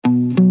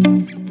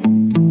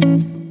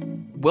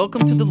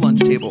Welcome to the lunch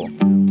table.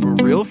 We're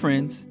real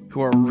friends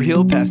who are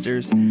real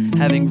pastors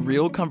having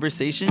real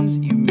conversations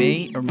you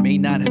may or may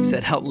not have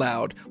said out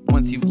loud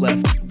once you've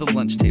left the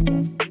lunch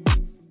table.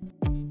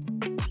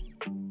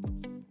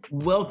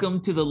 Welcome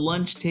to the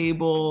lunch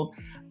table.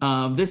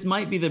 This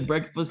might be the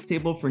breakfast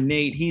table for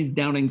Nate. He's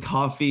down in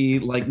coffee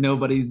like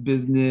nobody's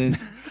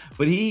business.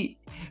 But Nate,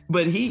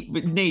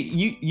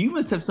 you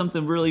must have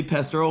something really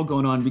pastoral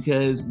going on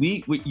because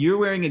you're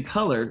wearing a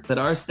color that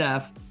our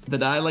staff,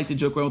 that I like to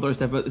joke around with our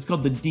staff, but it's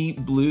called the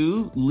deep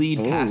blue lead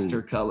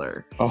pastor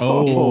color.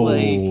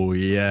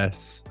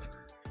 Yes.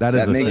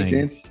 That makes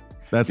thing. sense.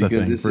 That's because a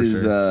thing this for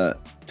is sure.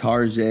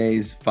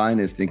 Tarjay's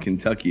finest in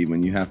Kentucky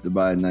when you have to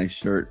buy a nice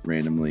shirt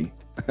randomly.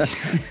 Have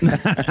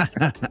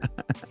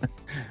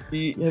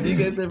you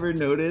guys ever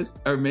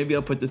noticed, or maybe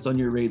I'll put this on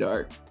your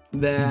radar,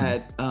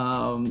 that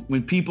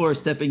when people are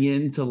stepping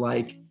into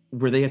like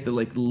where they have to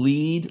like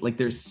lead, like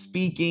they're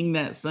speaking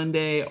that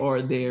Sunday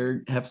or they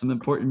have some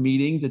important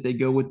meetings, that they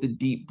go with the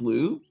deep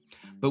blue,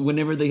 but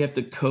whenever they have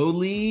to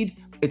co-lead,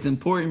 it's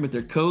important, but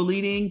they're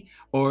co-leading,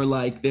 or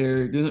like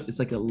it's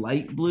like a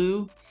light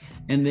blue.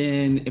 And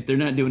then if they're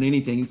not doing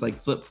anything, it's like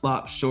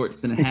flip-flop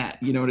shorts and a hat.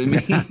 You know what I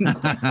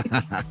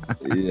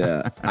mean?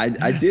 Yeah.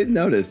 I did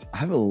notice I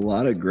have a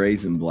lot of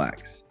grays and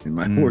blacks in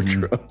my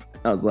wardrobe.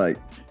 I was like,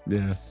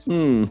 yes.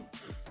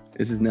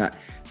 This is not.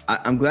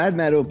 I'm glad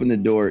Matt opened the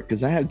door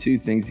because I have two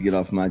things to get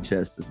off my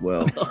chest as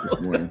well this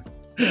morning.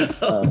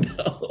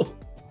 No.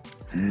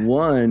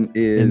 One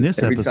is in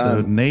this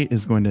episode, Nate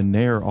is going to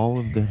nair all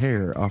of the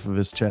hair off of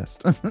his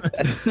chest.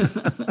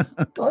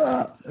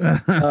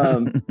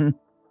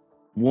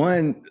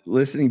 One,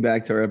 listening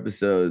back to our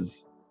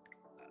episodes,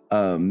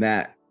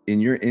 Matt, in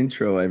your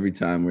intro every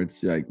time where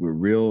it's like we're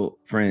real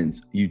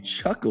friends, you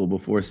chuckle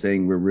before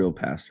saying we're real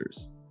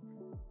pastors.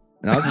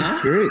 And I was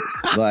just curious,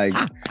 like,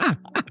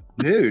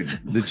 dude,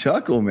 the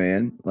chuckle,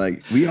 man.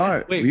 Like we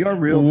are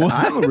real. What?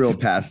 I'm a real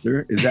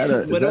pastor. Is that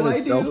a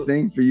self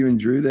thing for you and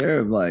Drew there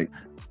of like,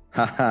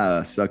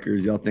 haha,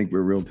 suckers, y'all think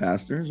we're real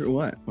pastors or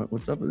what?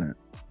 What's up with that?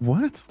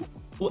 What?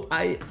 Well,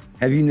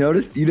 have you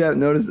noticed? You haven't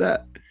noticed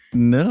that?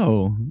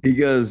 No. He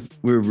goes,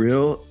 we're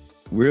real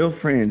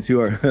friends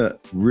who are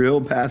real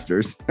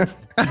pastors.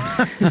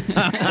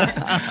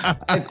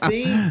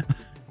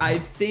 I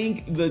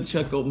think the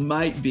chuckle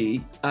might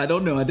be, I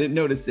don't know, I didn't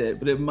notice it,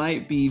 but it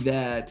might be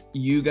that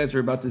you guys are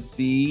about to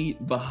see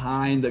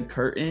behind the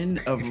curtain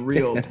of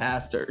real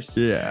pastors.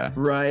 Yeah.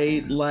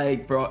 Right?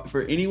 Like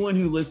for anyone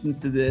who listens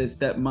to this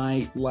that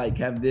might like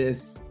have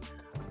this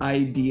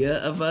idea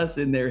of us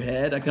in their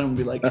head, I kind of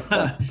be like,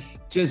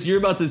 just you're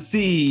about to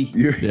see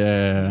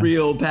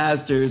real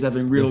pastors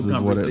having real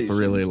conversations. This is what it's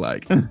really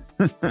like.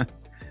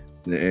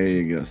 There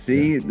you go.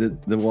 See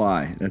the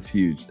why. That's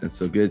huge. That's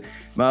so good.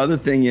 My other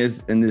thing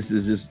is, and this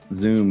is just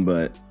Zoom,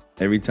 but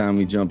every time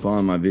we jump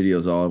on, my video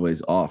is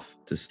always off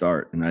to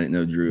start. And I didn't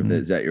know, Drew,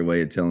 is that your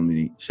way of telling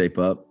me to shape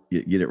up,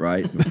 get it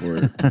right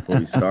before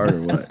we start,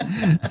 or what?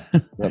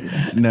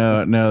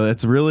 No,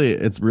 it's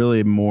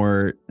really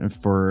more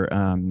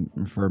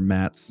for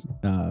Matt's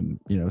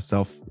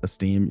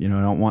self-esteem. I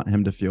don't want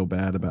him to feel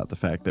bad about the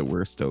fact that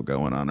we're still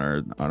going on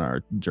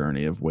our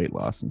journey of weight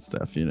loss and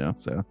stuff,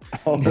 so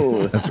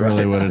that's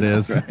really what it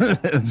is. Right.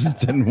 I just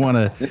didn't want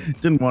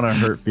to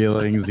hurt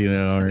feelings,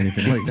 or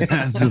anything like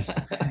that. Just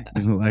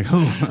like,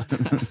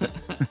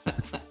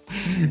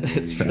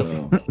 That's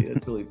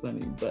really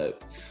funny.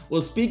 But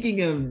well,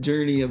 speaking of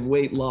journey of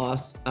weight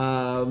loss,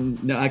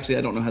 no, actually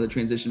I don't know how to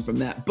transition from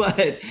that,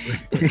 but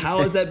how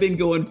has that been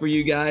going for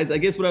you guys? I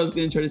guess what I was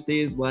going to try to say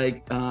is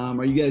like,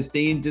 are you guys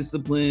staying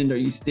disciplined? Are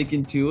you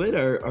sticking to it?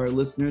 Or our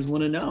listeners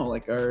want to know,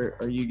 like, how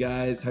are you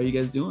guys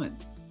doing?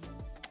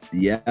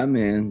 Yeah,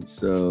 man.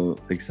 So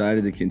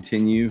excited to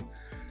continue.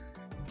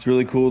 It's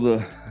really cool,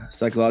 the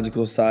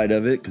psychological side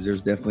of it, because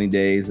there's definitely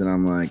days that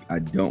I'm like, I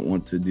don't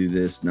want to do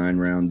this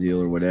 9-round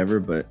deal or whatever,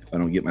 but if I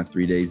don't get my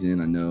 3 days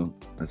in, I know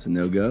that's a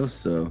no-go.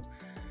 So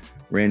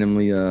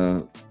randomly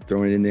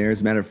throwing it in there.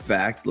 As a matter of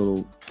fact,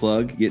 little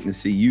plug, getting to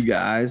see you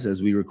guys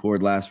as we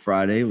record last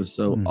Friday. It was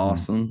so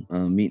awesome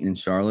meeting in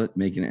Charlotte,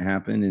 making it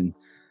happen,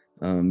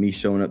 and me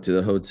showing up to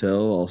the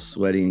hotel all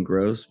sweaty and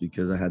gross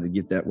because I had to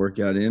get that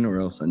workout in or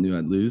else I knew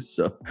I'd lose.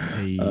 So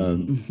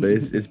but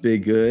it's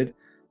been good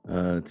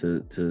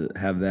to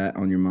have that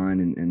on your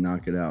mind and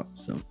knock it out.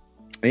 So,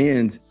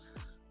 and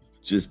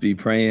just be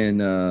praying.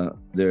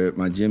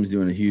 My gym's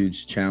doing a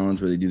huge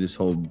challenge where they do this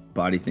whole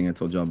body thing I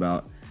told y'all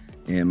about,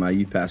 and my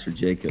youth pastor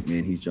Jacob,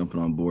 man, he's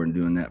jumping on board and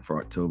doing that for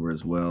October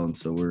as well. And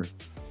so we're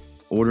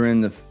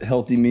ordering the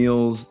healthy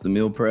meals, the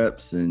meal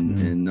preps,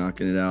 and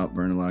knocking it out,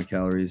 burning a lot of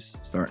calories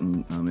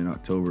starting in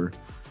October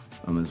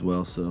as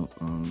well. So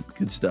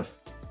good stuff.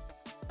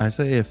 I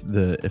say if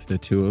the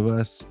two of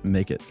us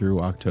make it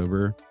through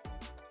October,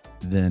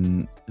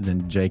 then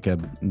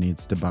Jacob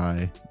needs to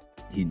buy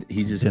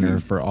he just dinner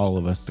for all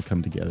of us to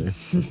come together.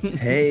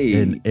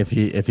 Hey, and if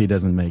he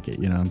doesn't make it,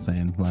 you know what I'm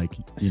saying? Like,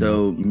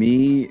 so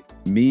me,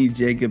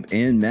 Jacob,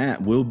 and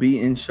Matt will be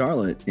in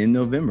Charlotte in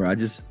November.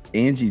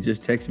 Angie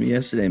just texted me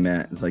yesterday,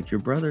 Matt. It's like, your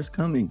brother's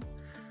coming.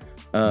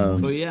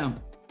 Oh yeah.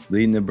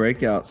 leading the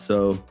breakout.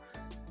 So,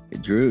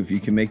 Drew, if you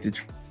can make the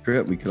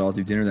trip, we could all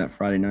do dinner that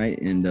Friday night,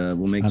 and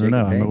we'll make. I don't know.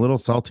 Jacob I'm a pay. little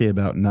salty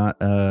about not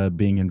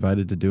being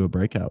invited to do a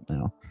breakout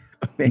now.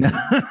 Man,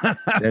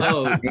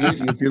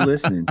 Angie, if you're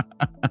listening,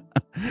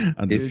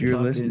 if you're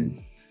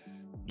listening,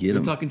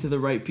 you're talking to the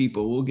right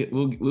people. We'll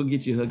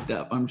get you hooked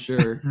up. I'm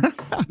sure.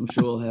 I'm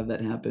sure we'll have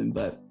that happen.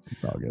 But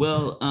it's all good.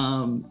 Well,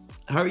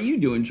 how are you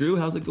doing, Drew?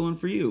 How's it going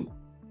for you?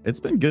 It's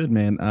been good,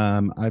 man.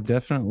 I've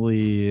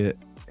definitely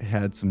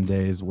had some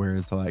days where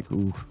it's like,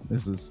 ooh,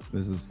 this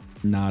is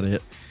not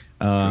it.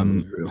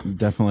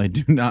 Definitely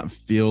do not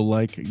feel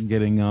like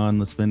getting on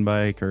the spin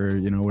bike or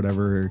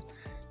whatever,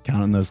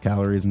 counting those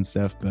calories and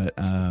stuff. But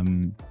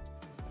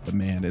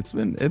man, it's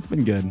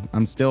been good.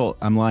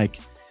 I'm like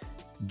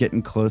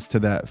getting close to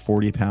that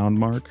 40-pound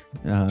mark,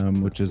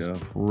 which is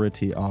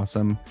pretty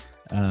awesome.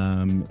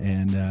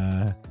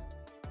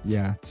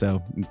 Yeah,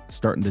 so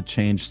starting to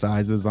change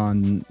sizes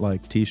on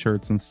like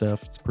t-shirts and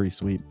stuff. It's pretty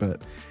sweet.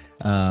 But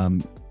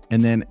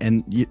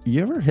and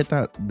you ever hit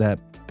that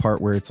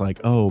part where it's like,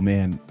 oh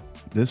man,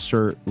 this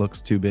shirt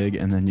looks too big,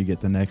 and then you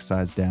get the next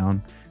size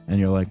down and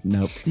you're like,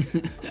 nope,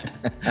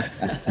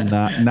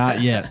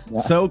 not yet.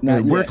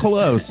 We're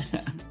close,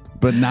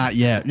 but not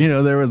yet.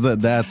 There was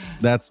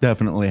that's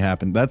definitely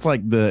happened. That's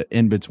like the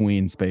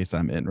in-between space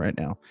I'm in right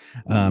now.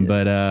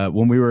 But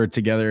when we were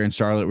together in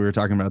Charlotte, we were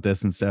talking about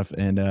this and stuff,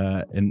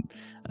 and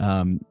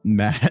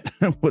Matt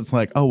was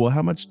like, oh, well,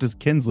 how much does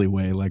Kinsley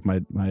weigh? Like my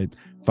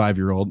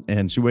 5-year-old,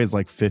 and she weighs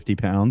like 50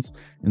 pounds.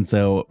 And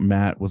so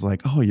Matt was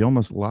like, oh, you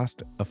almost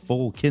lost a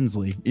full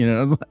Kinsley.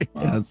 I was like,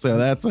 yeah. So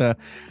that's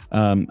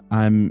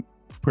I'm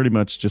pretty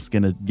much just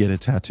gonna get a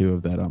tattoo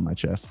of that on my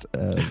chest.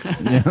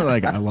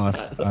 Like I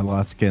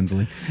lost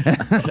Kinsley.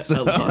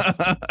 So,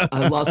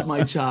 I lost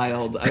my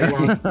child.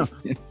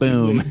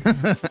 Boom.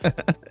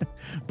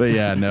 But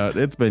yeah, no,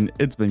 it's been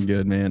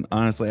good, man.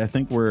 Honestly, I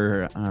think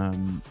we're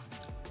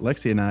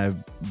Lexi and I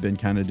have been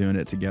kind of doing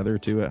it together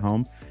too at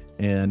home,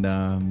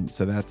 and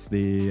so that's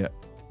the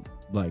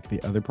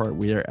other part.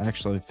 We are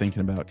actually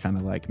thinking about kind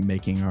of like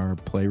making our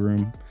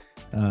playroom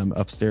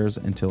upstairs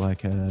into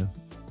like a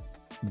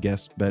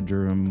guest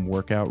bedroom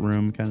workout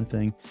room kind of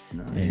thing.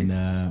 Nice. And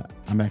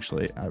I'm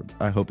actually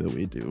I hope that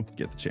we do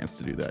get the chance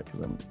to do that, because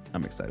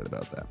I'm excited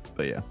about that.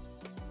 But yeah,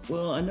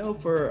 well, I know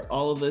for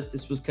all of us,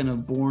 this was kind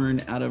of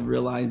born out of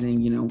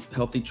realizing,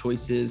 healthy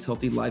choices,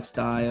 healthy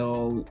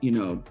lifestyle,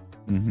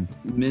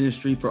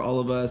 ministry for all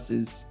of us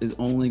is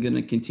only going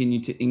to continue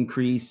to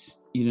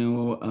increase. There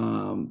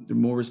are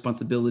more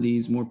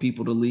responsibilities, more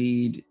people to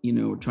lead,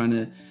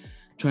 trying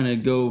to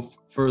go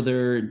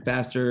further and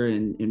faster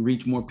and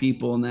reach more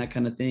people and that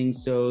kind of thing.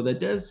 So that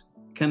does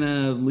kind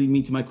of lead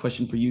me to my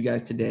question for you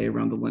guys today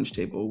around the lunch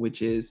table,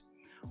 which is,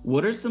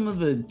 what are some of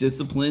the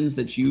disciplines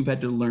that you've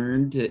had to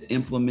learn to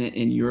implement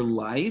in your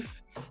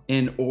life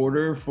in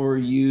order for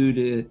you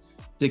to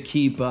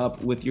keep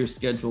up with your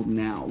schedule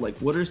now? Like,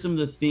 what are some of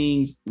the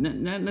things,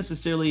 not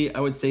necessarily, I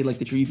would say, like,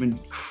 that you're even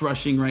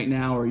crushing right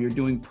now or you're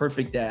doing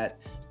perfect at,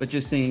 but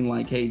just saying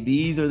like, hey,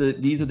 these are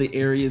the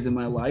areas in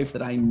my life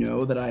that I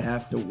know that I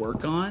have to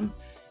work on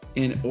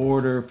in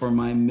order for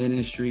my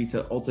ministry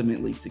to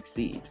ultimately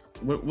succeed?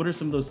 What are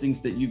some of those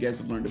things that you guys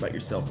have learned about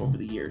yourself over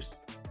the years?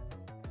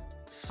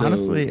 So,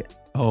 honestly,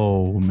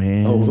 oh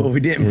man. Oh, well, we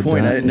didn't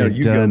point. I didn't know.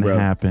 You go, bro.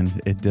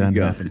 It done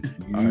happened.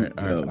 All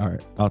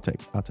right. I'll take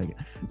it.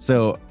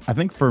 So I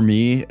think for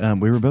me,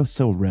 we were both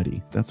so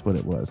ready. That's what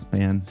it was,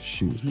 man.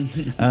 Shoot.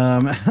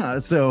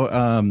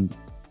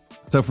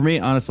 So for me,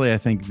 honestly, I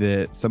think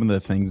that some of the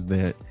things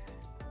that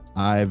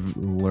I've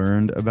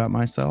learned about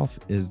myself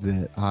is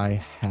that I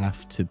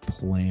have to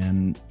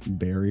plan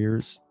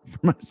barriers for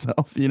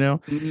myself,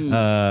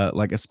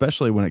 like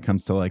especially when it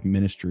comes to like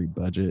ministry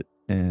budget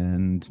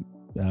and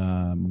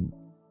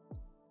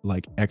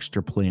like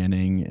extra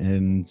planning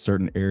in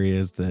certain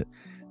areas that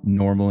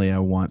normally I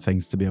want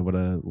things to be able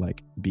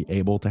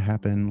to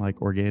happen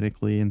like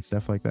organically and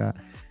stuff like that.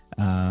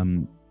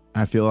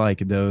 I feel like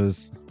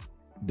those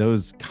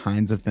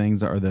kinds of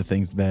things are the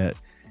things that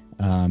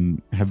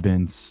have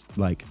been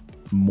like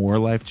more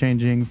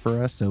life-changing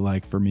for us. So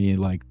like for me,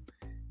 like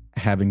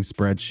having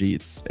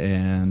spreadsheets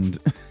and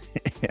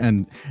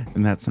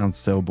that sounds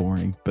so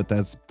boring, but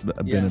that's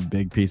been a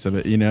big piece of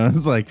it,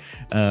 it's like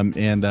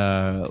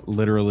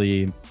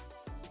literally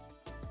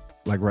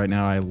like right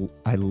now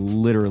I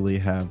literally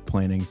have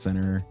Planning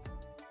Center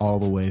all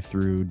the way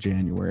through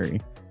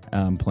January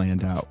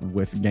planned out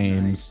with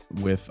games,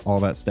 with all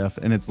that stuff.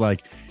 And it's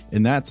like,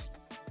 and that's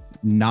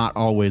not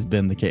always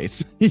been the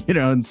case,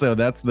 and so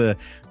that's the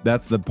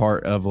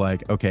part of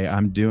like, okay,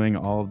 I'm doing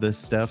all of this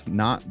stuff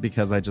not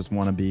because I just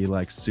want to be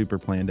like super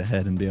planned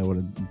ahead and be able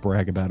to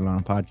brag about it on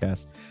a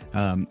podcast.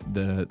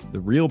 The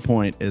real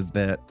point is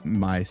that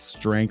my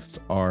strengths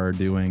are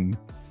doing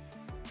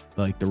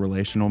like the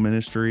relational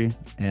ministry,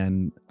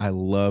 and I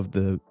love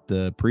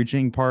the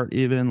preaching part,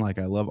 even like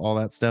I love all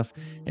that stuff.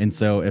 And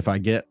so if I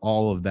get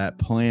all of that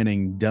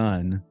planning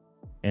done,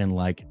 and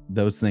like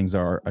those things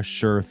are a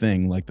sure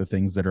thing, like the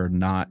things that are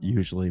not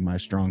usually my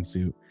strong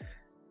suit,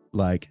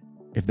 like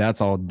if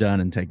that's all done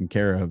and taken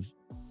care of,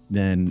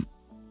 then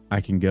I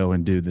can go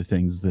and do the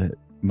things that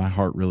my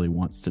heart really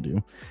wants to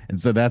do. And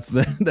so that's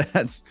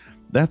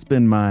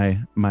been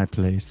my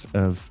place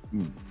of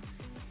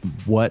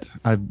what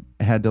I've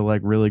had to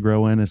like really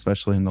grow in,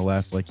 especially in the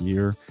last like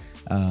year.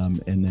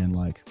 And then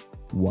like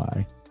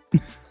why.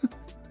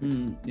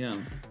 Yeah.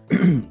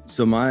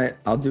 So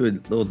I'll do a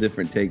little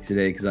different take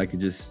today, because I could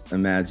just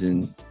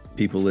imagine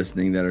people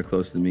listening that are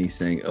close to me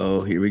saying,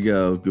 "Oh, here we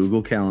go,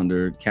 Google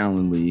Calendar,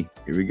 Calendly,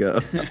 here we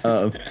go."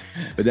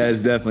 But that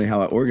is definitely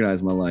how I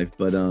organize my life.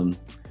 But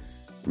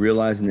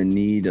realizing the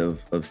need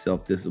of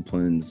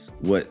self-disciplines,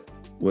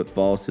 what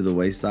falls to the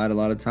wayside a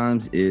lot of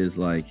times is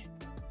like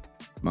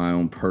my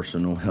own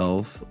personal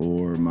health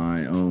or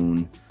my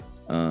own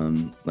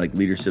like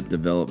leadership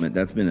development.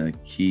 That's been a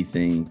key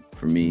thing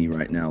for me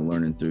right now,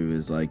 learning through,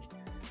 is like,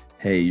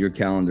 hey, your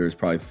calendar is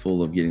probably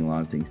full of getting a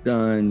lot of things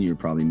done. You're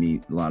probably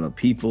meet a lot of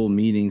people,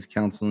 meetings,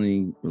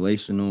 counseling,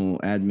 relational,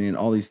 admin,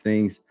 all these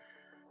things.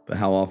 But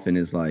how often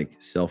is like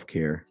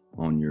self-care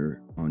on your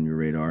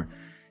radar?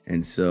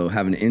 And so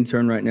having an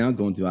intern right now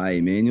going through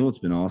IA manual, it's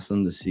been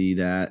awesome to see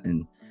that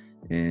and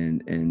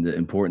the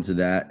importance of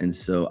that. And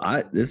so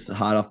this is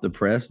hot off the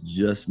press,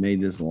 just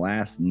made this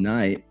last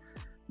night.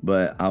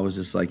 But I was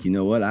just like, you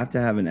know what? I have to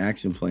have an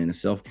action plan, a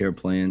self-care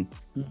plan.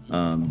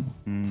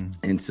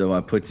 And so I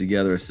put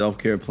together a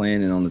self-care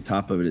plan, and on the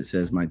top of it, it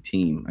says my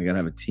team. I got to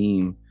have a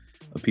team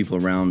of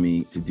people around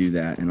me to do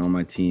that. And on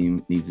my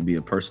team needs to be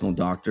a personal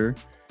doctor,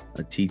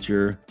 a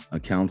teacher, a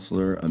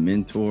counselor, a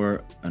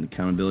mentor, an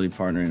accountability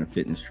partner, and a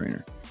fitness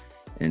trainer.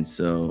 And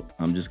so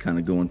I'm just kind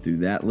of going through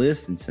that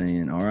list and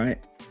saying, all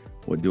right,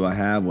 what do I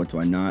have? What do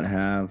I not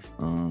have?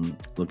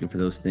 Looking for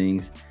those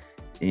things.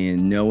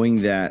 And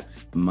knowing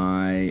that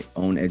my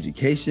own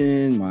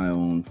education, my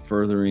own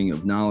furthering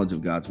of knowledge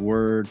of God's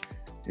word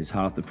is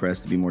hot off the press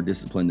to be more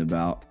disciplined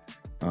about.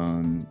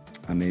 I'm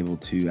able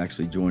to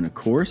actually join a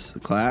class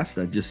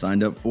that I just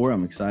signed up for.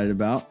 I'm excited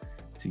about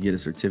to get a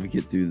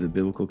certificate through the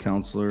Biblical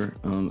Counselor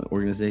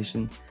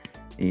organization.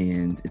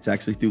 And it's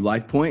actually through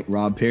LifePoint.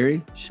 Rob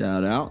Perry,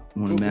 shout out,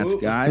 one of Matt's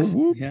guys.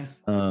 Yeah.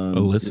 A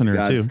listener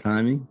God's too.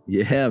 Timing.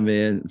 Yeah,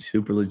 man,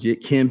 super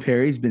legit. Kim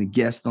Perry's been a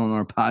guest on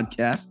our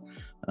podcast.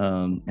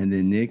 And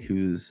then Nick,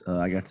 who's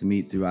I got to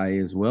meet through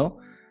IA as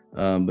well,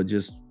 but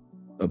just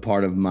a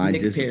part of my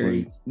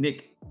disciplines.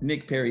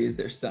 Nick Perry is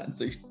their son,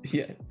 so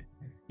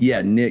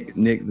yeah. Nick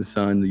the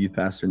son, the youth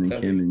pastor, and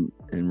then Kim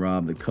and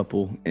Rob, the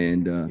couple,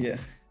 and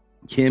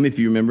Kim, if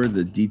you remember,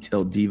 the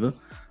detailed diva.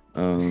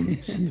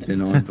 She's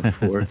been on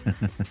before,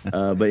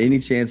 but any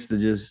chance to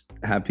just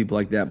have people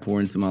like that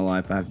pour into my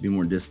life, I have to be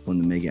more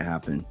disciplined to make it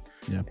happen.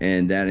 Yeah.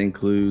 And that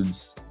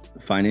includes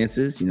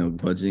finances,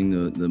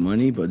 budgeting the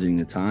money, budgeting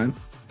the time,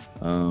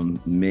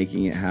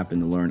 making it happen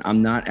to learn.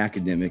 I'm not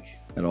academic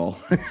at all.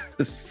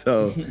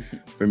 So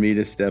for me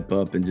to step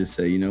up and just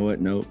say, you know what,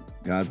 nope,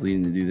 God's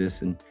leading to do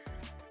this, and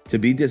to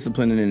be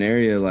disciplined in an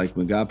area, like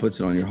when God puts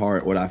it on your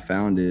heart, what I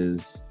found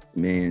is,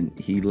 man,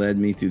 he led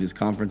me through this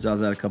conference I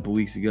was at a couple of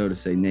weeks ago to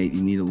say, Nate,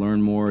 you need to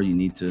learn more. You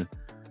need to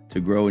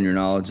grow in your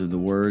knowledge of the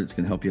word. It's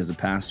going to help you as a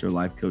pastor,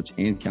 life coach,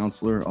 and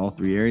counselor, all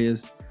three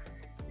areas.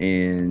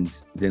 And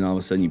then all of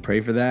a sudden you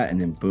pray for that,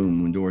 and then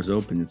boom, when doors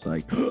open, it's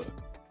like,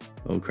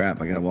 oh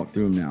crap, I got to walk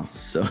through them now.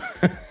 So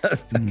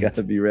I got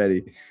to be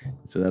ready.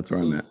 So that's where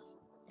I'm at.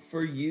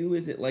 For you,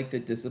 is it like the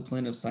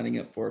discipline of signing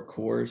up for a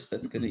course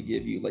that's going to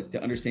give you like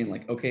to understand,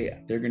 like, okay,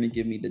 they're going to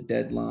give me the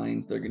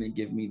deadlines, they're going to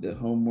give me the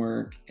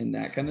homework and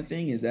that kind of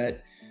thing? Is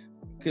that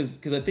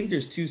because I think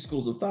there's two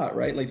schools of thought,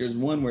 right? Like there's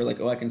one where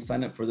like, oh, I can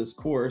sign up for this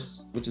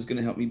course, which is going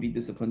to help me be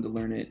disciplined to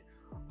learn it.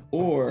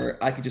 Or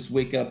I could just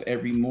wake up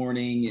every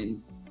morning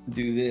and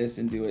do this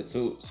and do it.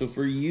 So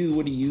for you,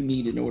 what do you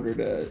need in order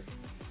to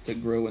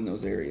grow in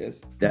those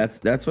areas?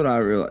 That's what I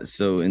realized.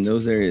 So in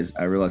those areas,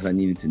 I realized I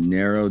needed to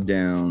narrow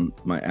down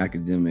my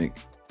academic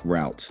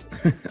route.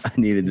 I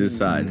needed to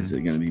decide, is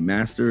it going to be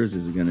master's?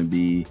 Is it going to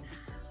be,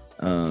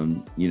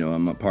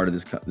 I'm a part of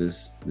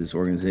this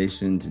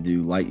organization to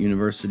do Light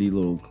University,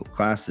 little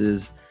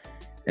classes.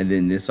 And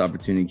then this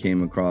opportunity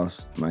came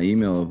across my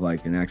email of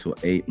like an actual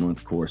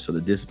 8-month course. So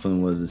the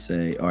discipline was to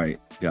say, all right,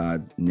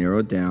 God, narrow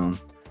it down,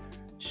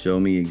 show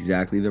me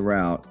exactly the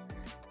route.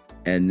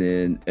 And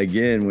then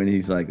again, when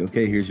he's like,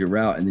 okay, here's your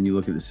route. And then you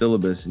look at the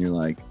syllabus and you're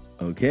like,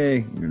 okay,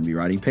 you're going to be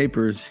writing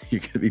papers. You're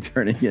going to be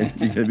turning in,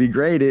 you're going to be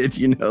graded,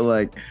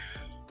 like,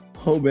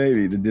 oh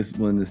baby, the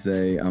discipline to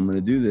say, I'm going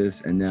to do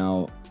this. And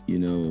now,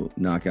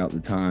 knock out the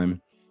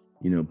time,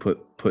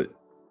 put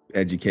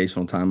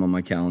educational time on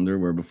my calendar,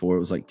 where before it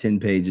was like 10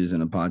 pages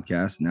in a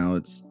podcast. Now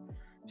it's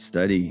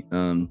study.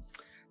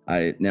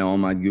 Now on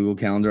my Google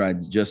Calendar, I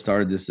just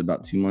started this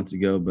about 2 months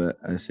ago, but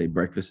I say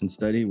breakfast and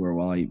study, where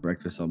while I eat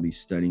breakfast, I'll be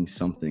studying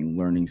something,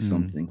 learning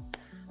something.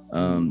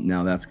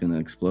 Now that's going to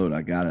explode.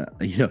 I gotta,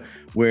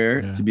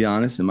 to be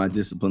honest, in my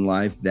discipline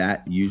life,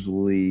 that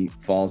usually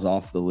falls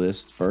off the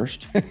list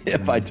first.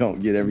 If I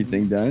don't get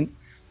everything done,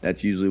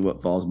 that's usually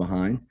what falls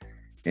behind.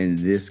 And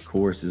this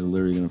course is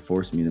literally going to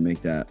force me to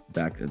make that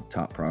back a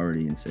top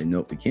priority and say,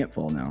 nope, it can't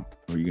fall now,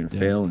 or you're going to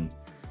fail, and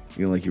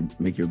you're going to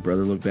make your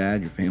brother look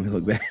bad, your family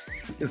look bad.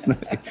 It's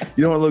not,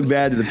 you don't want to look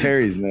bad to the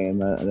Perrys, man.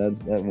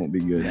 That won't be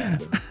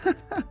good. So.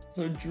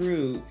 So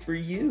Drew, for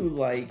you,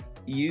 like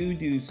you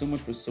do so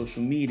much with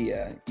social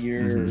media.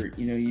 You're,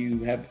 you know,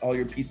 you have all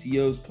your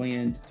PCOs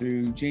planned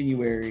through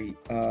January.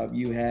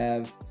 You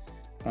have,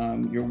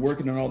 you're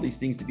working on all these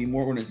things to be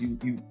more organized.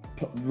 You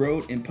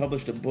wrote and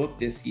published a book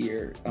this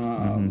year.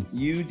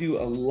 You do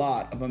a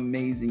lot of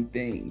amazing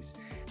things.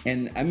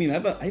 And I mean,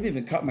 I've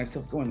even caught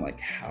myself going like,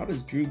 how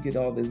does Drew get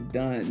all this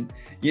done?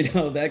 You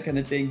know, that kind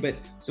of thing. But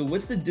so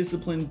what's the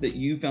disciplines that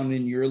you found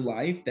in your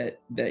life that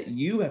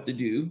you have to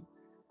do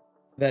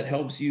that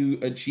helps you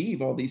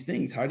achieve all these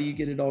things? How do you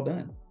get it all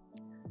done?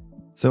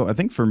 So I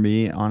think for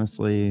me,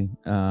 honestly,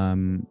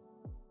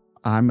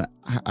 I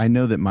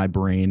know that my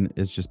brain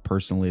is just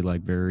personally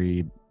like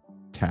very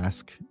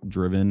task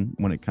driven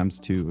when it comes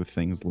to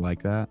things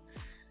like that.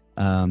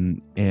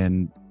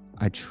 And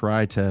I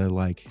try to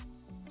like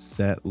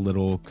set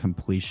little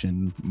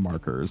completion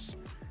markers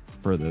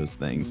for those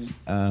things.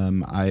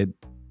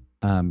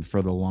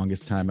 For the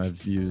longest time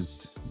I've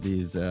used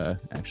these,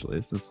 actually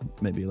this is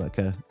maybe like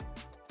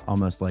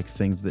almost like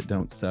things that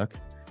don't suck.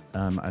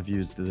 I've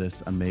used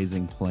this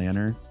amazing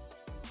planner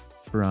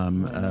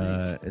from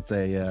it's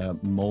a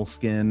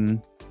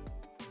Moleskine,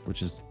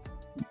 which is,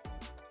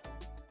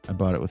 I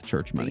bought it with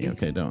church money.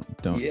 Okay, don't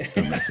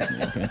mess with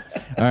me. Okay,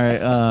 all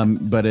right.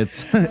 But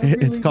it's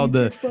it's called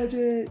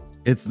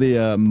it's the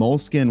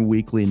Moleskine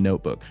Weekly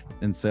Notebook,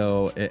 and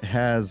so it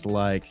has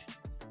like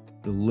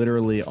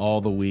literally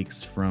all the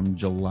weeks from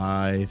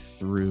July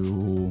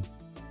through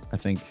I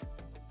think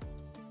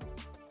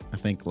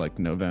like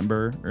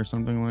November or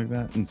something like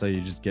that. And so you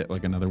just get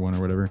like another one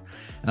or whatever.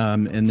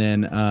 And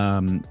then,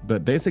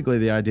 but basically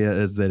the idea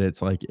is that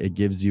it's like, it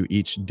gives you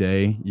each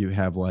day, you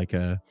have like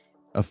a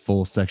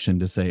full section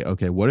to say,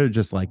 okay, what are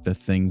just like the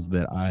things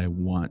that I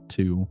want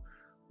to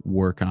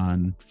work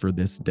on for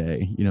this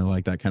day, you know,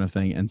 like that kind of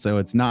thing. And so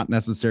it's not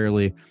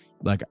necessarily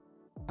like,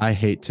 I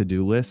hate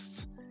to-do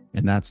lists.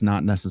 And that's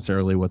not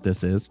necessarily what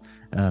this is,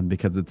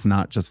 because it's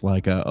not just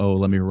like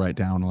let me write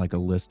down like a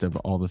list of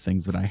all the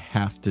things that I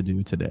have to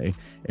do today.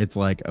 It's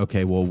like,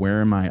 okay, well,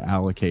 where am I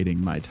allocating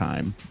my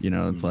time? You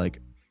know, it's like,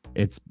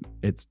 it's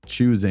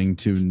choosing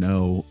to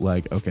know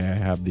like, okay, I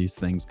have these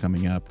things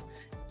coming up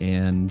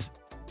and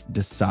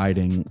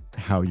deciding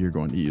how you're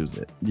going to use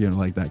it, you know,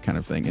 like that kind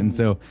of thing. And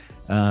so,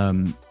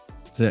 and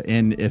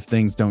if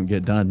things don't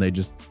get done,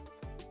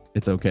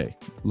 it's okay.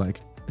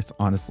 Like, it's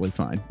honestly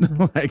fine.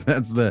 Like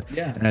that's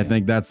and I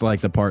think that's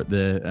like the part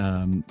that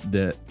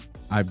that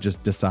I've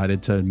just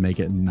decided to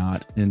make it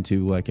not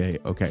into like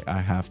okay,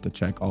 I have to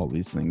check all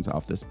these things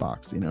off this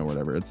box, you know,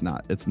 whatever. It's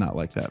not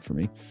like that for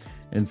me.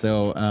 And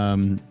so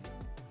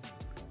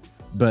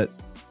but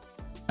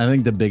I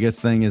think the biggest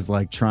thing is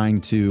like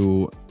trying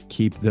to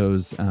keep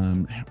those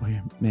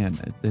man,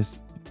 this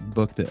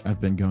book that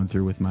I've been going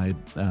through with my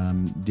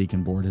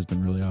deacon board has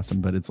been really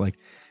awesome, but it's like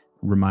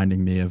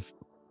reminding me of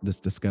this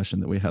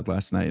discussion that we had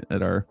last night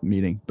at our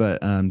meeting. But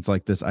it's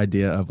like this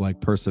idea of like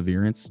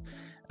perseverance,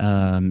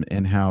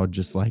 and how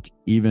just like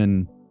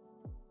even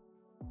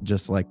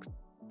just like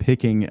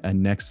picking a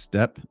next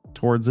step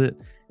towards it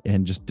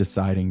and just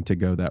deciding to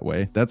go that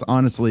way. That's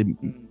honestly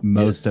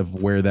most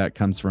of where that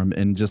comes from,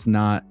 and just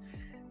not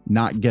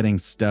getting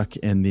stuck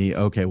in the,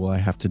 okay, well, I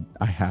have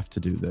to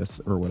do this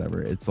or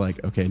whatever. It's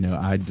like, okay, no,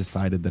 I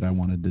decided that I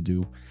wanted to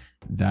do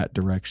that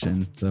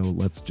direction, so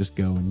let's just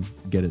go and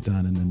get it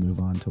done and then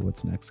move on to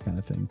what's next, kind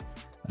of thing.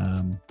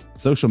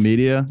 Social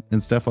media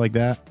and stuff like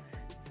that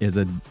is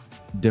a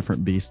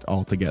different beast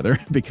altogether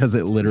because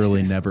it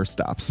literally never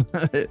stops.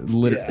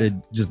 It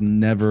just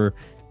never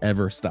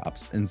ever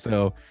stops. And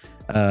so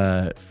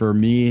for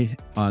me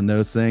on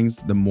those things,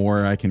 the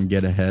more I can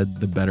get ahead,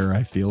 the better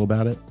I feel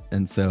about it.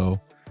 And so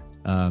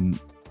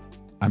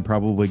I'm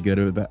probably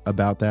good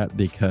about that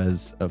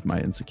because of my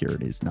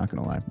insecurities, not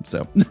gonna lie.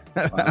 So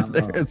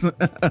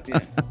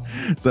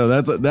so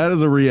that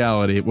is a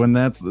reality. When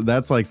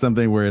that's like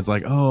something where it's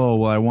like, oh,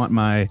 well, I want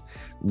my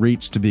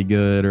reach to be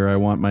good, or I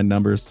want my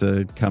numbers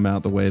to come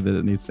out the way that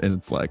it needs, and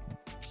it's like,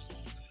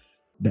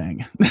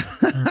 dang.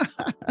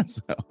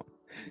 So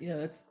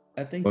yeah,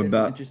 I think that's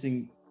an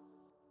interesting.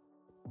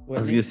 I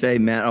was gonna say,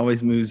 Matt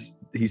always moves.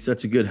 He's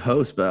such a good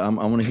host, but I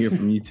want to hear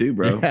from you too,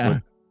 bro. Yeah.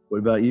 What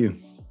about you?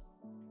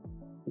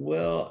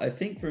 Well, I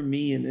think for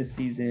me in this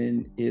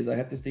season is I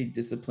have to stay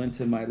disciplined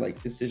to my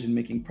like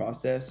decision-making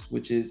process,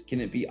 which is, can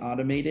it be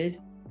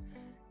automated?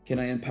 Can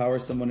I empower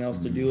someone else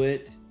to do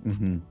it?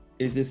 Mm-hmm.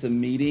 Is this a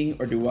meeting,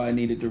 or do I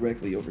need to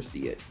directly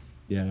oversee it?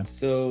 Yeah.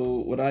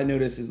 So what I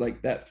notice is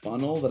like that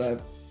funnel that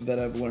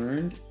I've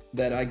learned,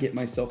 that I get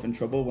myself in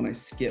trouble when I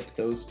skip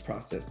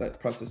that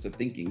process of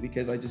thinking,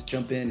 because I just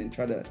jump in and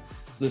try to,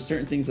 so there's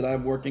certain things that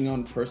I'm working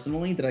on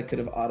personally that I could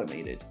have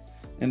automated.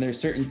 And there's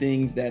certain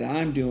things that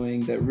I'm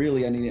doing that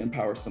really I need to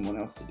empower someone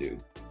else to do.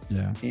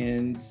 Yeah.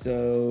 And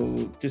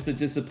so just the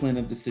discipline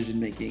of decision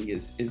making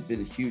has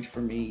been huge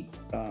for me.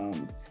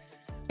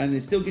 And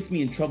it still gets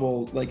me in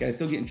trouble. Like I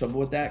still get in trouble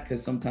with that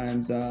because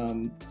sometimes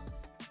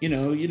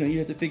you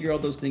have to figure all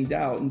those things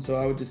out. And so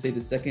I would just say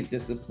the second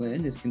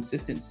discipline is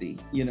consistency,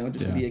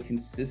 just to be a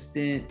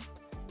consistent,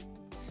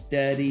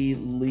 steady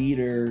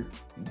leader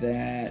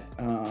that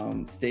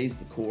stays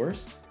the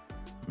course,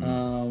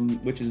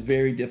 which is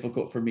very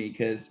difficult for me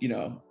because,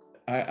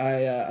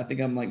 I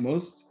think I'm like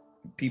most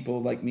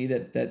people like me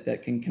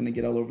that can kind of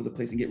get all over the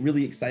place and get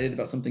really excited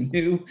about something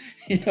new.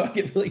 I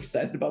get really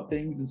excited about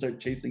things and start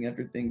chasing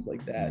after things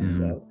like that.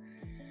 So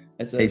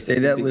say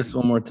that list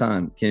one more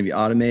time. Can it be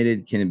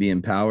automated? Can it be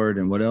empowered?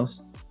 And what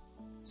else?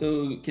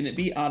 So can it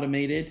be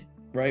automated,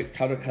 right?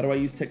 How do I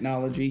use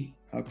technology?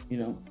 How,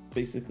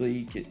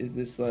 basically, is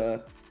this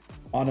a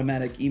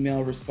automatic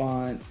email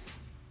response?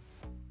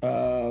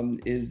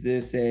 Is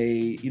this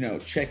a,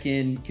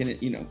 check-in? Can it,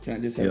 can I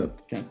just have,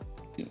 can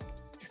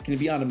it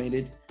be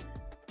automated?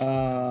 Do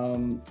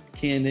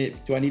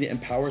I need to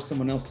empower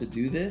someone else to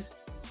do this?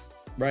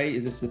 Right?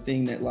 Is this the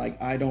thing that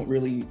like, I don't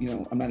really,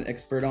 I'm not an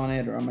expert on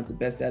it, or I'm not the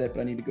best at it,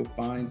 but I need to go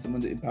find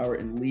someone to empower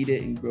it and lead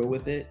it and grow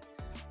with it?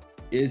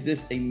 Is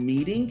this a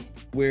meeting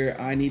where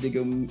I need to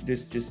go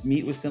just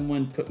meet with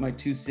someone, put my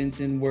 2 cents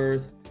in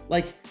worth,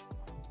 like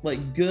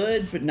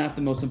good, but not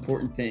the most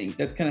important thing?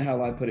 That's kind of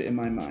how I put it in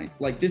my mind.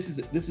 Like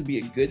this would be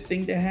a good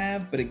thing to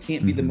have, but it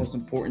can't be the most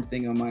important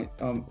thing on my,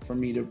 for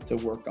me to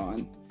work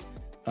on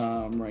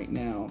right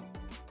now.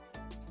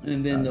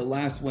 And then the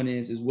last one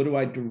is what do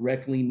I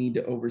directly need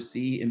to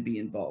oversee and be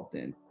involved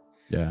in?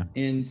 Yeah.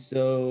 And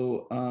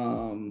so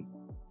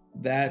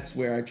that's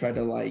where I try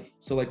to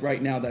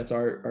right now, that's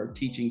our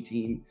teaching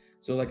team.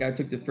 So like I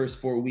took the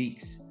first 4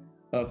 weeks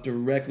of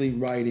directly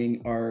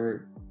writing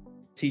our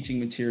teaching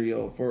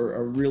material for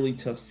a really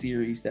tough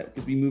series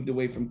because we moved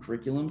away from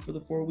curriculum for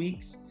the 4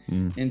 weeks.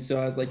 And so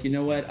I was like, you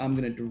know what, I'm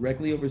going to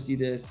directly oversee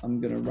this.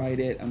 I'm going to write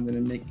it. I'm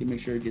going to make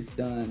sure it gets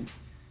done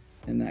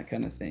and that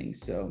kind of thing.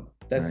 So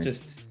that's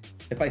just,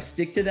 if I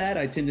stick to that,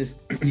 I tend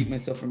to keep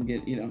myself from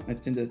I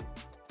tend to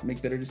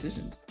make better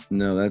decisions.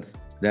 No,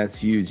 that's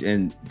huge.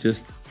 And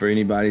just for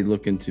anybody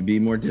looking to be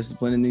more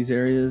disciplined in these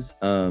areas,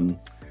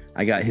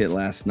 I got hit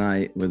last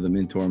night with a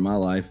mentor in my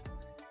life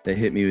that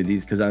hit me with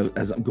these, because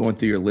as I'm going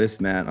through your list,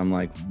 Matt, I'm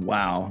like,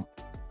 wow,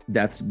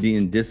 that's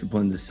being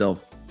disciplined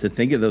to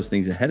think of those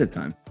things ahead of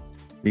time,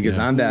 because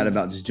I'm bad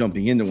about just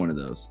jumping into one of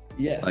those.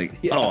 Yes.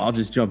 I'll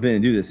just jump in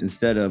and do this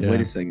instead of wait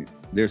a second,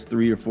 there's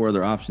 3 or 4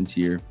 other options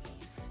here.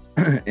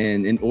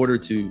 And in order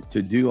to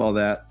do all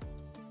that,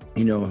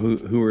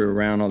 who are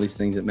around all these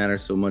things that matter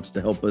so much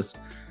to help us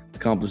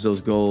accomplish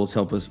those goals,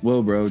 help us,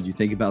 whoa, bro, do you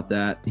think about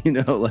that?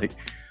 Like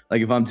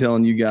if I'm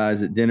telling you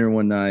guys at dinner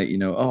one night,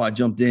 I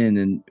jumped in,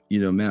 and,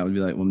 Matt would be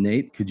like, well,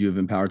 Nate, could you have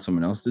empowered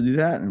someone else to do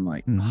that? And I'm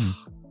like,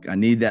 I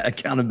need that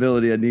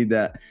accountability. I need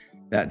that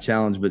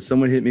challenge. But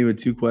someone hit me with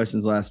 2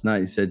 questions last night.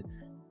 He said,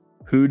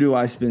 who do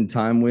I spend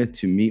time with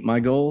to meet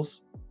my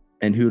goals?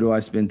 And who do I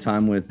spend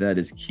time with that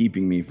is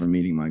keeping me from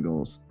meeting my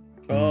goals?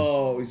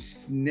 Oh,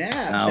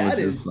 snap. I was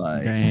just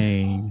like,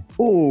 dang.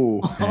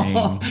 Oh,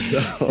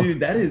 dude,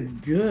 that is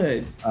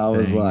good. I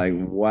was like,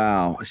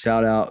 wow.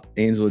 Shout out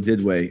Angela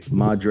Didway,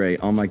 Madre,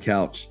 on my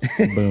couch,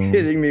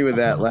 hitting me with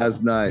that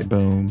last night.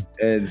 Boom.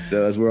 And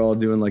so as we're all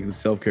doing like the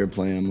self-care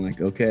plan, I'm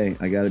like, okay,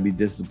 I got to be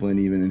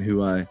disciplined even in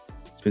who I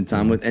spend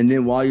time with. And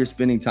then while you're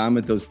spending time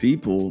with those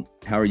people,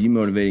 how are you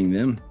motivating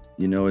them?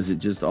 Is it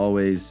just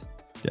always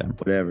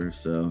whatever?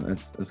 So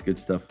that's good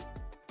stuff.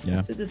 I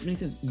said this many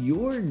times.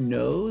 Your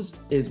no's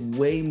is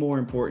way more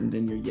important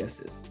than your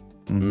yeses.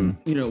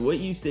 What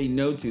you say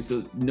no to.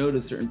 So no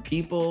to certain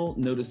people,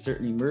 no to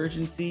certain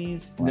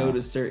emergencies, no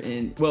to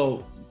certain,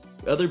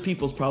 other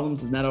people's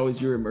problems is not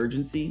always your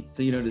emergency.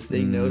 So, to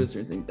say no to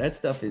certain things, that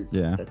stuff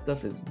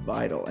is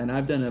vital. And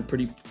I've done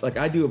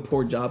I do a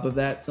poor job of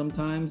that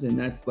sometimes. And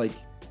that's like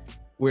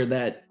where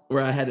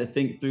I had to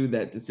think through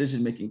that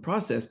decision-making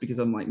process, because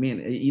I'm like,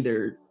 man,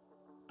 either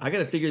I got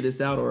to figure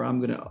this out, or I'm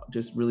going to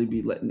just really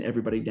be letting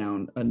everybody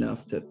down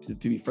enough to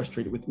be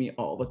frustrated with me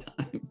all the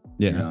time.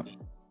 Yeah.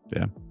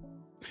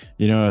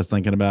 I was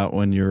thinking about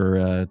when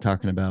you're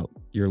talking about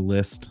your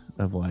list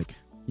of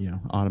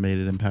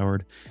automated,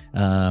 empowered.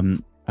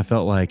 I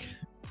felt like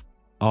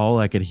all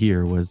I could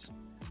hear was,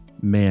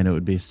 man, it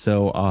would be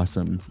so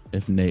awesome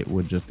if Nate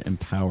would just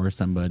empower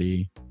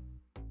somebody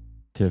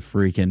to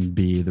freaking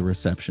be the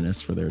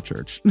receptionist for their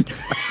church.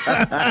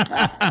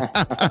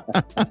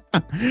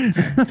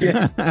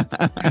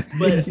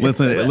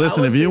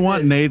 Listen, if you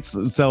want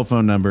Nate's cell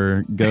phone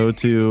number, go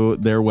to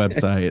their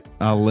website.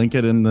 I'll link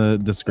it in the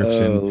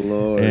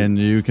description, and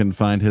you can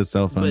find his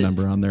cell phone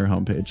number on their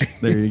homepage.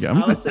 There you go.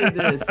 I'll say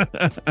this,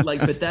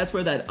 but that's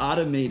where that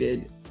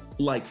automated,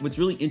 what's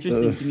really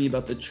interesting to me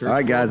about the church. All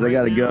right, guys, I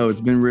got to go.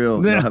 It's been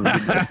real. No,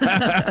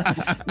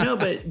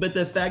 but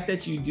the fact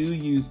that you do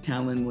use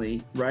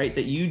Calendly, right?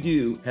 That you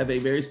do have a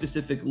very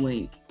specific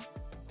link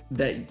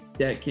that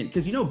can,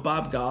 because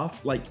Bob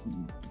Goff,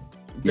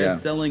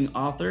 best-selling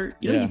author,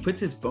 he puts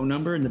his phone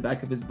number in the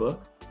back of his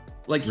book.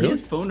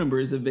 His phone number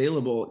is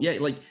available. Yeah,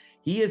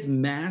 he has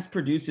mass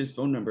produced his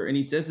phone number, and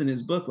he says in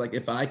his book, like,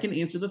 if I can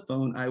answer the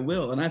phone, I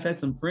will. And I've had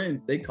some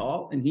friends, they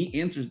call and he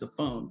answers the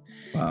phone.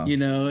 Wow. You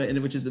know,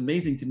 and which is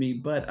amazing to me.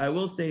 But I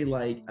will say,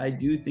 like, I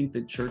do think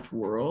the church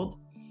world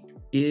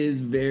is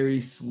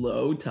very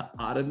slow to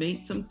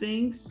automate some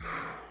things.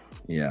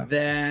 Yeah.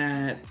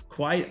 That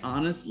quite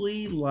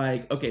honestly,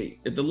 like, okay,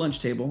 at the lunch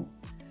table,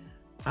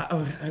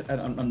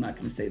 I'm not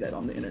going to say that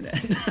on the internet.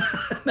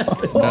 No,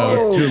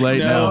 it's too late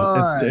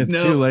now. It's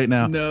too late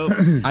now. No,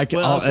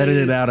 I'll edit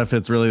it out if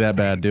it's really that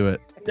bad. Do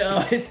it.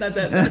 No, it's not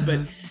that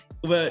bad.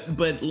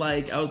 But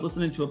like, I was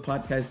listening to a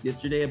podcast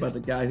yesterday about the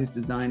guy who's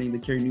designing the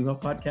Carey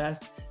Nieuwhof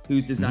podcast,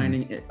 who's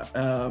designing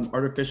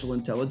artificial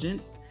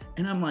intelligence.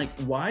 And I'm like,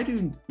 why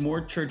do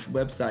more church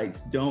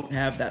websites don't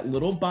have that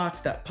little box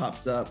that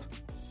pops up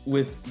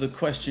with the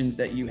questions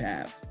that you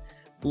have?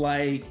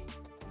 Like,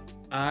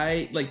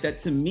 that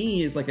to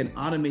me is like an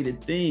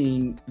automated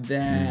thing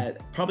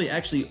that probably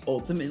actually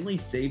ultimately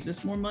saves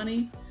us more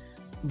money,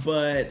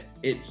 but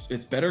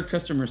it's better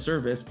customer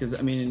service, because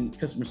I mean,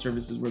 customer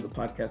service is where the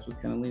podcast was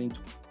kind of leaning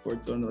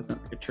towards. So I know that's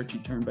not like a churchy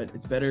term, but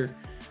it's better,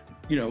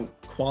 you know,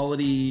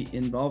 quality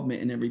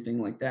involvement and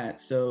everything like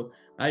that. So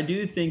I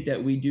do think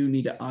that we do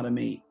need to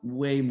automate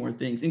way more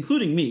things,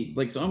 including me.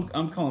 Like, so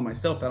I'm calling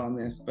myself out on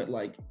this, but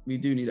like, we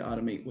do need to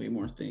automate way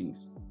more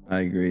things.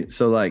 I agree.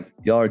 So like,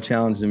 y'all are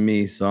challenging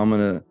me. So I'm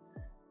going to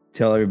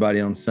tell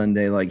everybody on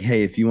Sunday, like,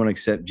 hey, if you want to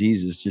accept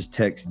Jesus, just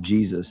text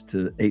Jesus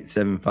to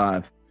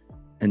 875,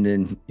 and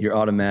then you're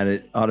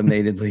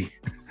automatically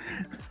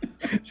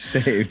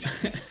saved.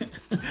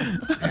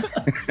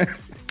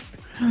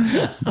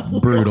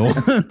 Brutal.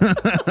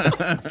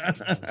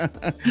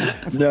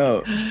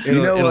 No,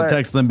 it'll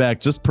text them back.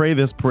 Just pray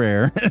this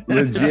prayer.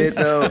 Legit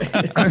though.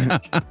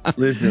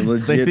 Listen,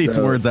 legit. Say these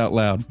words out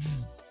loud.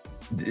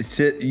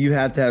 You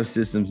have to have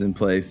systems in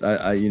place.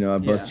 I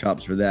bust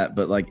chops for that.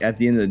 But like, at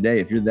the end of the day,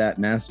 if you're that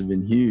massive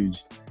and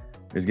huge,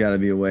 there's got to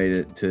be a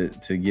way to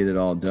get it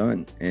all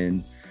done.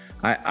 And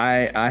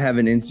I have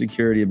an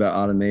insecurity about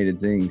automated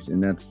things,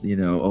 and that's, I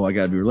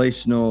got to be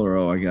relational, or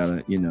I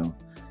got to,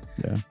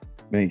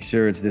 make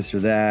sure it's this or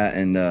that.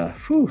 And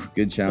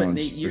good challenge.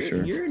 But Nate, for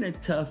sure. You're in a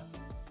tough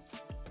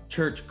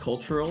church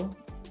cultural.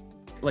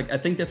 Like, I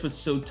think that's what's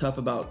so tough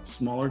about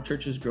smaller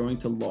churches growing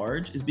to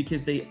large, is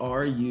because they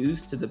are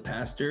used to the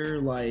pastor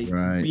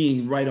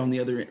being right on the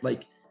other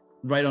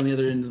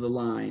end of the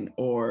line,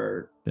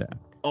 or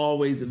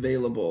always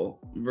available,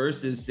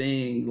 versus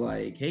saying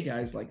like, hey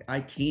guys, like,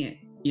 I can't,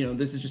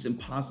 this is just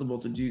impossible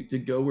to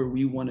go where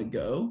we want to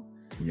go.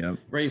 Yep.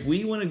 Right. If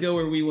we want to go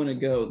where we want to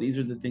go, these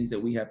are the things that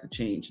we have to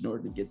change in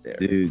order to get there.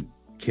 Dude,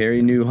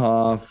 Carey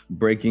Nieuwhof,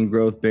 Breaking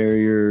Growth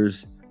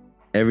Barriers,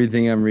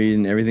 everything I'm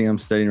reading, everything I'm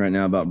studying right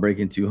now about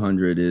Breaking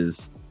 200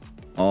 is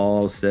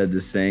all said the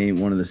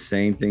same. One of the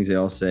same things they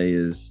all say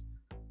is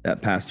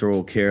that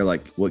pastoral care,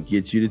 like, what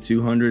gets you to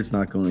 200, it's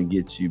not going to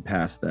get you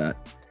past that.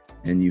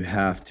 And you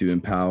have to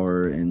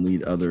empower and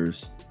lead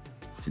others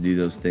to do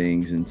those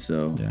things. And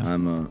so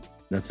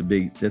that's a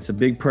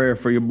big prayer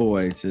for your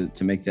boy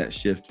to make that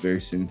shift very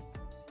soon.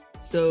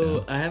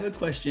 So I have a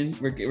question.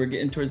 We're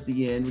getting towards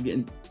the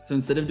end. So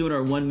instead of doing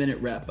our 1 minute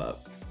wrap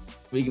up,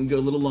 we can go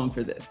a little long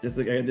for this. Just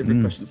like, I got a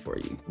different question for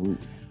you. Ooh.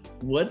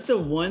 What's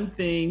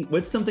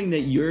something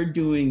that you're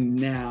doing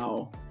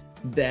now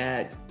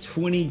that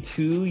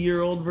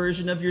 22-year-old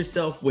version of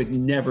yourself would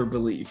never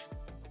believe?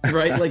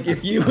 Right? Like,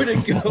 if you were to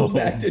go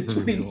back to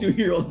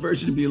 22-year-old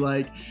version and be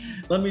like,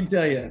 let me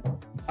tell you,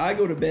 I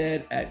go to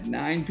bed at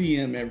 9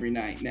 p.m. every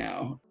night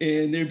now.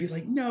 And they'd be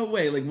like, no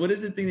way. Like, what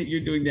is the thing that you're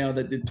doing now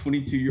that the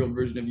 22-year-old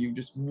version of you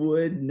just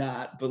would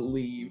not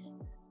believe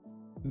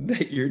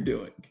that you're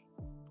doing?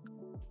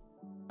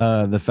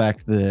 The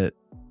fact that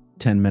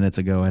 10 minutes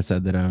ago I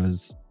said that I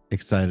was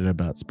excited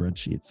about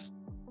spreadsheets.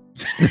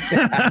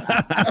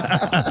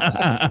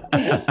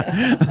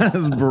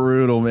 That's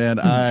brutal, man.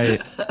 I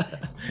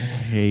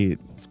hate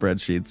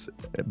spreadsheets,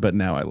 but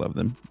now I love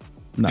them.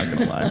 I'm not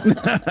gonna lie.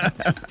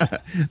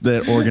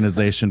 That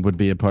organization would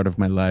be a part of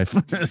my life.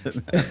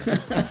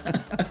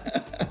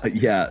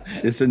 Yeah,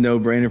 it's a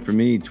no-brainer for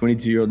me.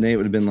 22-year-old Nate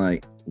would have been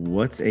like,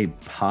 what's a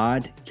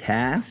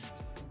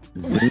podcast?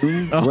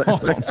 Zoom?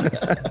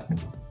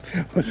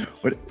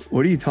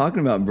 What are you talking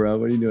about, bro?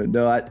 What are you doing?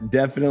 No,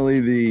 definitely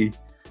the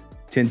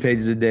 10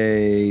 pages a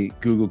day,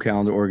 Google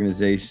Calendar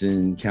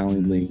organization,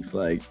 Calendly links.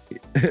 Like,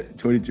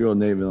 22-year-old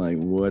Nate would be like,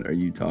 what are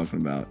you talking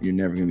about? You're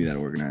never gonna be that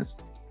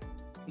organized.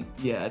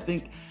 Yeah, I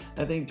think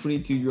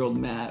 22-year-old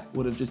Matt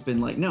would have just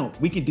been like, no,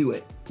 we can do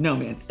it. No,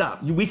 man,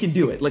 stop. We can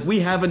do it. Like, we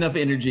have enough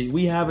energy.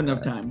 We have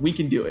enough time. We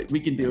can do it.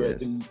 We can do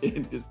it.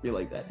 And just be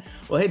like that.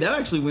 Well, hey, that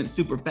actually went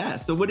super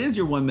fast. So what is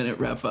your 1 minute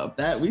wrap up?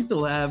 We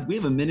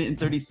have a minute and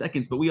 30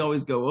 seconds, but we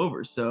always go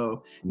over.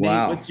 So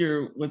wow.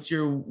 Nate, what's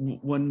your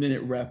 1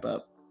 minute wrap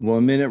up?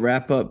 1 minute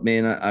wrap up,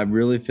 man. I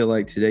really feel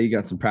like today you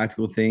got some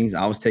practical things.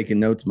 I was taking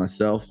notes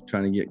myself,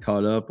 trying to get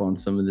caught up on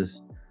some of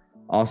this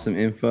awesome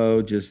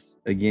info. Just,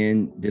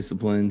 again,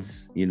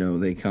 disciplines,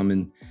 they come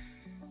in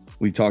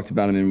we've talked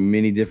about them in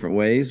many different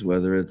ways,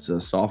 whether it's a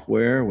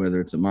software,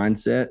 whether it's a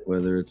mindset,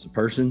 whether it's a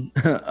person,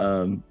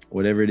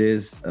 whatever it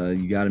is,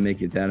 you got to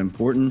make it that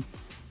important.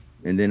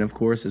 And then, of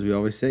course, as we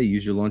always say,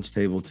 use your lunch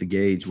table to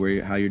gauge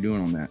how you're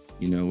doing on that.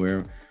 You know,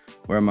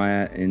 where am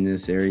I at in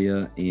this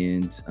area?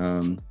 And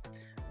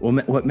well,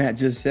 what Matt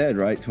just said,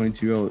 right?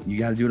 22-year-old, you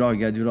got to do it all. You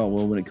got to do it all.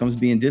 Well, when it comes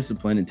to being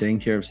disciplined and taking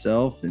care of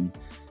self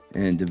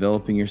and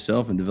developing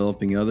yourself and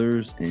developing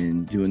others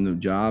and doing the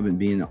job and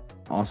being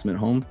awesome at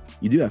home,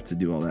 you do have to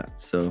do all that.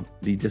 So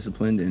be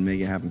disciplined and make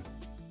it happen.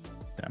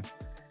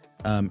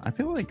 Yeah. I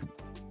feel like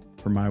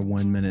for my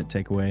 1 minute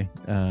takeaway,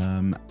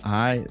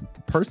 I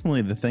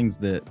personally, the things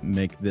that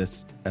make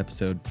this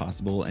episode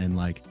possible and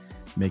like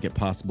make it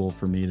possible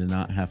for me to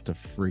not have to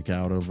freak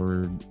out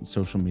over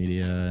social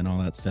media and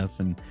all that stuff.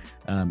 And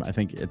I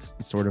think it's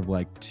sort of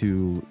like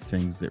two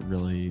things that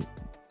really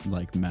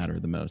like matter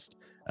the most.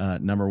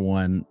 Number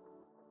one,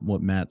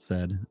 what Matt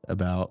said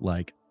about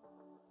like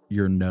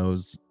your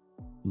no's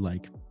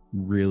like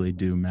really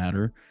do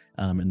matter.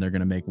 And they're going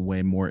to make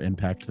way more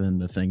impact than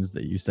the things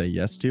that you say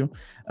yes to.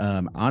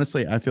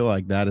 Honestly, I feel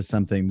like that is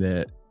something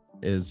that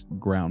is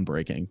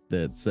groundbreaking,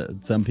 that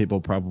some people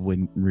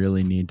probably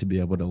really need to be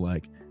able to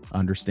like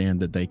understand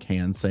that they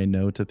can say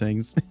no to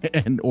things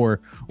and or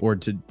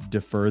to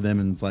defer them.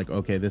 And it's like,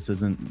 okay, this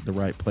isn't the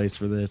right place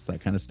for this,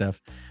 that kind of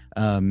stuff.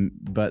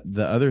 But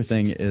the other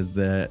thing is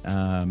that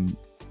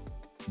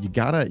you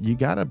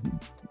gotta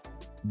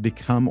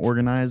become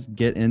organized,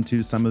 get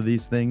into some of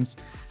these things,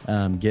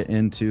 get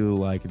into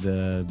like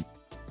the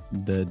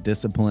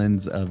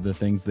disciplines of the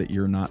things that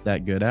you're not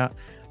that good at,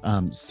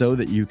 so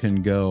that you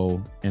can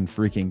go and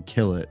freaking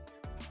kill it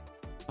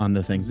on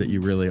the things that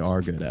you really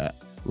are good at,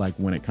 like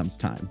when it comes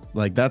time.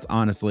 Like that's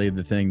honestly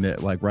the thing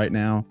that like right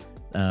now,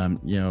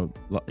 you know,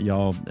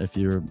 y'all, if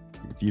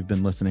you've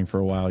been listening for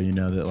a while, you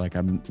know that like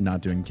I'm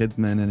not doing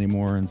Kidsmen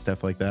anymore and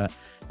stuff like that.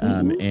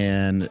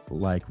 And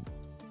like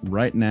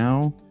right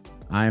now,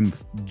 I'm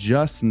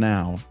just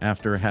now,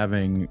 after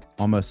having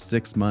almost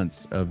 6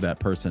 months of that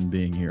person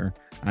being here,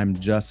 I'm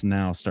just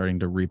now starting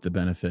to reap the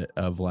benefit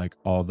of like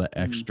all the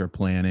extra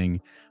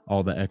planning,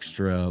 all the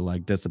extra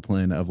like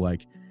discipline of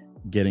like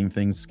getting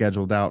things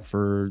scheduled out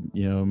for,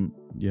 you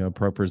know,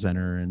 Pro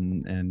Presenter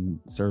and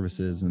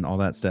services and all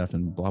that stuff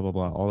and blah, blah,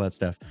 blah, all that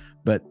stuff.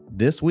 But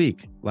this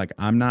week, like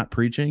I'm not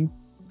preaching.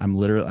 I'm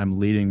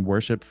leading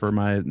worship for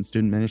my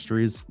student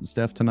ministries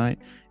stuff tonight.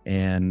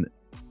 And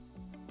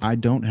I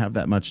don't have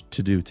that much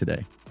to do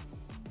today.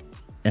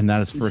 And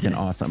that is freaking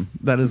awesome.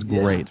 That is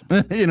great.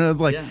 You know, it's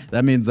like,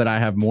 that means that I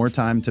have more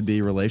time to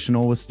be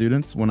relational with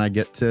students when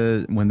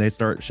they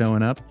start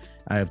showing up.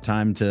 I have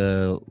time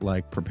to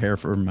like prepare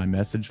for my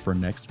message for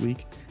next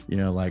week. You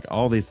know, like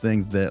all these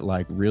things that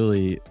like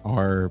really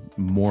are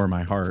more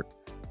my heart.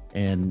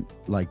 And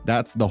like,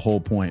 that's the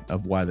whole point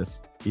of why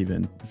this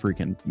even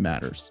freaking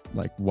matters.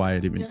 Like why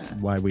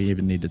we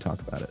even need to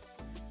talk about it.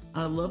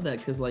 I love that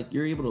because like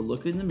you're able to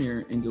look in the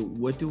mirror and go,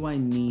 what do I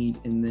need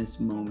in this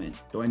moment?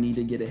 Do I need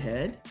to get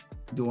ahead?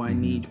 Do I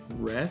need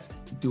rest?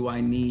 Do I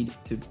need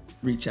to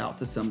reach out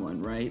to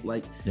someone, right?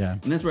 Like,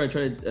 and that's where I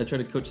try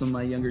to coach some of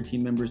my younger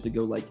team members to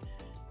go like,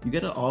 you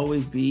got to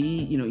always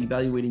be, you know,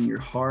 evaluating your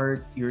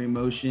heart, your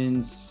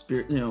emotions,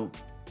 spirit, you know,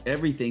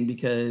 everything,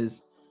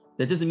 because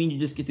that doesn't mean you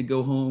just get to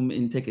go home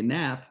and take a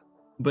nap.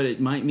 But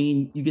it might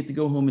mean you get to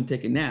go home and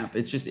take a nap.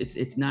 It's just,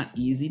 it's not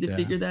easy to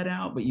figure that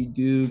out, but you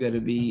do got to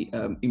be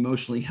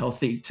emotionally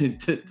healthy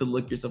to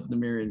look yourself in the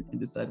mirror and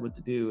decide what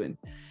to do.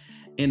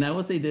 And I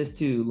will say this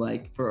too,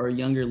 like for our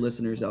younger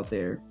listeners out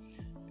there,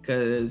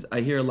 because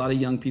I hear a lot of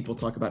young people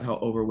talk about how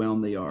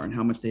overwhelmed they are and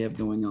how much they have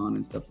going on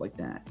and stuff like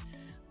that.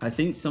 I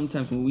think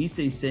sometimes when we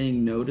say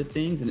saying no to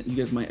things, and you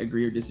guys might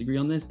agree or disagree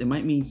on this, it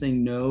might mean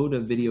saying no to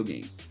video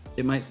games.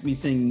 It might be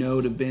saying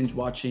no to binge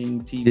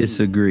watching TV.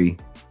 Disagree.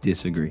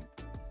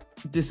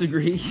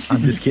 I'm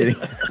just kidding.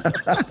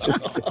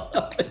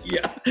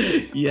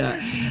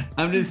 Yeah.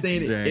 I'm just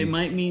saying it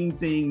might mean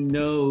saying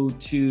no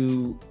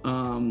to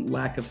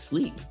lack of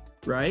sleep,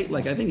 right?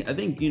 Like I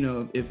think, you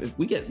know, if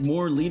we get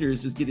more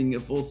leaders just getting a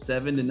full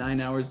 7 to 9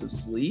 hours of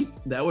sleep,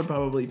 that would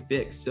probably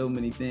fix so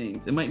many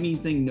things. It might mean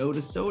saying no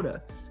to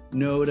soda,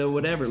 no to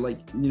whatever, like,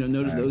 you know,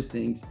 no to those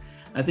things.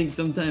 I think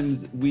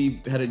sometimes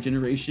we've had a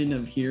generation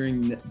of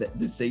hearing that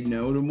to say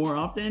no to more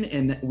often,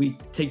 and we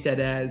take that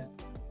as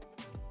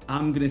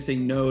I'm going to say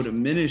no to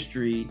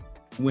ministry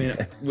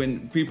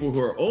when people who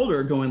are older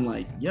are going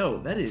like, yo,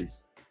 that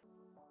is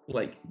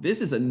like,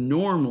 this is a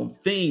normal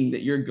thing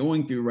that you're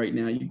going through right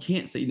now. You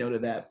can't say no to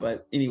that.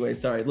 But anyway,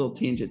 sorry, a little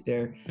tangent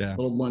there,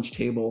 little lunch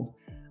table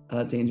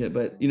tangent.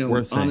 But, you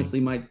know, honestly,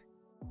 my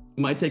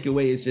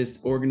takeaway is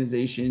just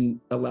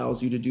organization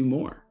allows you to do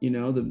more. You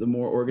know, the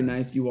more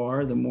organized you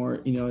are, the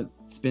more, you know,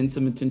 spend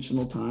some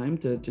intentional time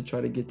to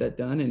try to get that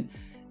done.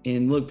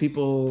 And look,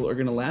 people are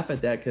going to laugh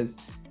at that because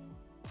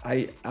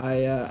I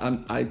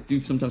do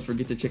sometimes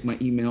forget to check my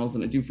emails,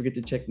 and I do forget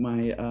to check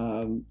my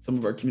some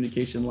of our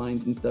communication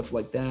lines and stuff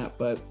like that.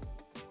 But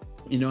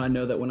you know, I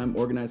know that when I'm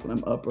organized, when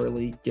I'm up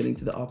early, getting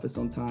to the office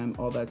on time,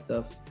 all that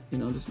stuff, you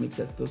know, just makes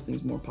those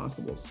things more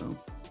possible. So,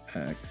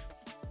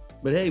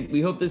 But hey,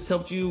 we hope this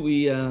helped you.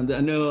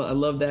 I know I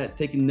love that,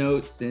 taking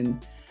notes,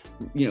 and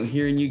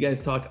hearing you guys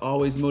talk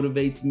always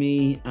motivates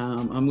me.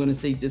 I'm going to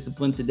stay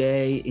disciplined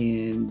today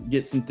and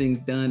get some things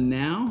done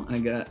now.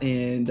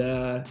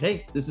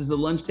 Hey, this is the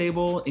lunch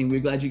table, and we're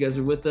glad you guys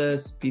are with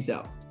us. Peace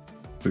out.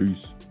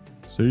 Peace.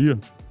 See ya.